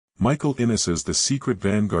Innes's The Secret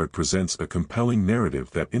Vanguard presents a compelling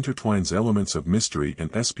narrative that intertwines elements of mystery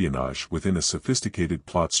and espionage within a sophisticated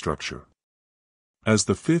plot structure. As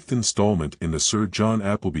the fifth installment in the Sir John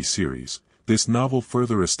Appleby series, this novel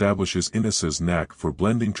further establishes Innes's knack for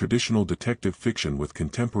blending traditional detective fiction with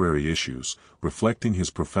contemporary issues, reflecting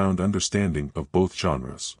his profound understanding of both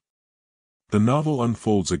genres. The novel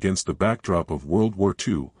unfolds against the backdrop of World War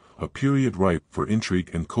II, a period ripe for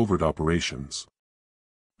intrigue and covert operations.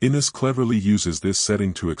 Innes cleverly uses this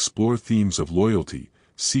setting to explore themes of loyalty,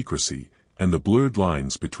 secrecy, and the blurred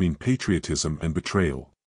lines between patriotism and betrayal.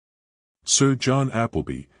 Sir John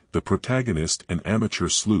Appleby, the protagonist and amateur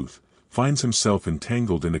sleuth, finds himself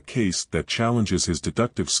entangled in a case that challenges his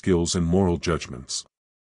deductive skills and moral judgments.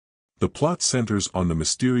 The plot centers on the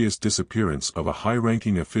mysterious disappearance of a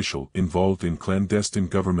high-ranking official involved in clandestine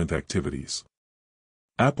government activities.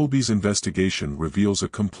 Appleby's investigation reveals a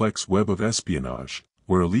complex web of espionage,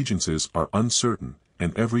 where allegiances are uncertain,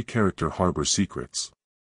 and every character harbors secrets.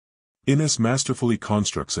 Innes masterfully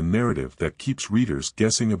constructs a narrative that keeps readers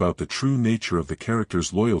guessing about the true nature of the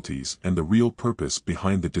characters' loyalties and the real purpose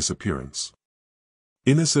behind the disappearance.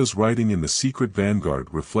 Innes's writing in The Secret Vanguard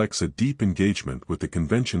reflects a deep engagement with the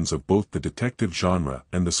conventions of both the detective genre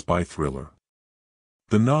and the spy thriller.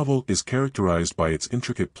 The novel is characterized by its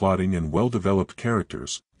intricate plotting and well-developed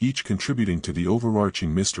characters, each contributing to the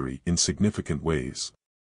overarching mystery in significant ways.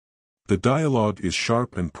 The dialogue is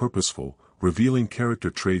sharp and purposeful, revealing character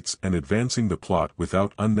traits and advancing the plot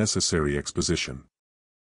without unnecessary exposition.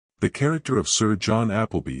 The character of Sir John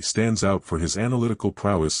Appleby stands out for his analytical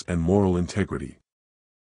prowess and moral integrity.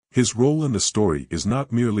 His role in the story is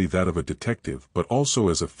not merely that of a detective but also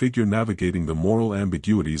as a figure navigating the moral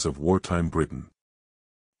ambiguities of wartime Britain.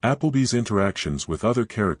 Appleby's interactions with other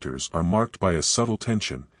characters are marked by a subtle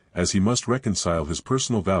tension, as he must reconcile his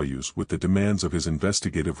personal values with the demands of his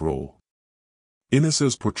investigative role.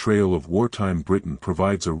 Innes's portrayal of wartime Britain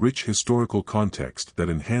provides a rich historical context that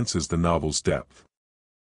enhances the novel's depth.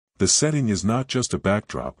 The setting is not just a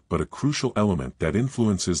backdrop but a crucial element that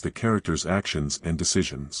influences the characters' actions and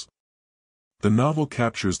decisions. The novel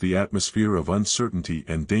captures the atmosphere of uncertainty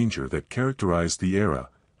and danger that characterized the era,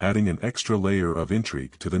 adding an extra layer of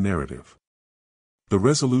intrigue to the narrative. The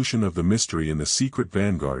resolution of the mystery in The Secret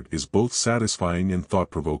Vanguard is both satisfying and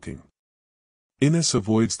thought-provoking. Innes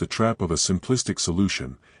avoids the trap of a simplistic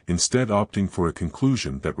solution, instead opting for a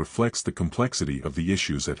conclusion that reflects the complexity of the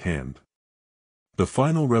issues at hand. The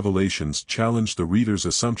final revelations challenge the reader's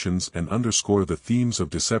assumptions and underscore the themes of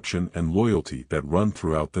deception and loyalty that run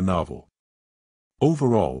throughout the novel.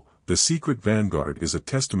 Overall, The Secret Vanguard is a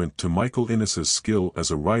testament to Innes's skill as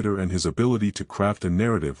a writer and his ability to craft a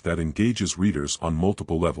narrative that engages readers on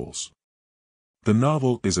multiple levels. The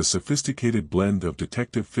novel is a sophisticated blend of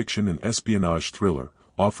detective fiction and espionage thriller,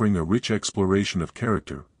 offering a rich exploration of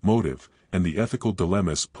character, motive, and the ethical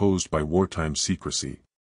dilemmas posed by wartime secrecy.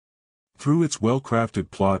 Through its well-crafted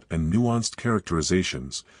plot and nuanced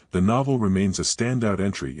characterizations, the novel remains a standout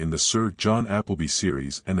entry in the Sir John Appleby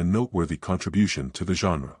series and a noteworthy contribution to the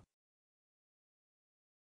genre.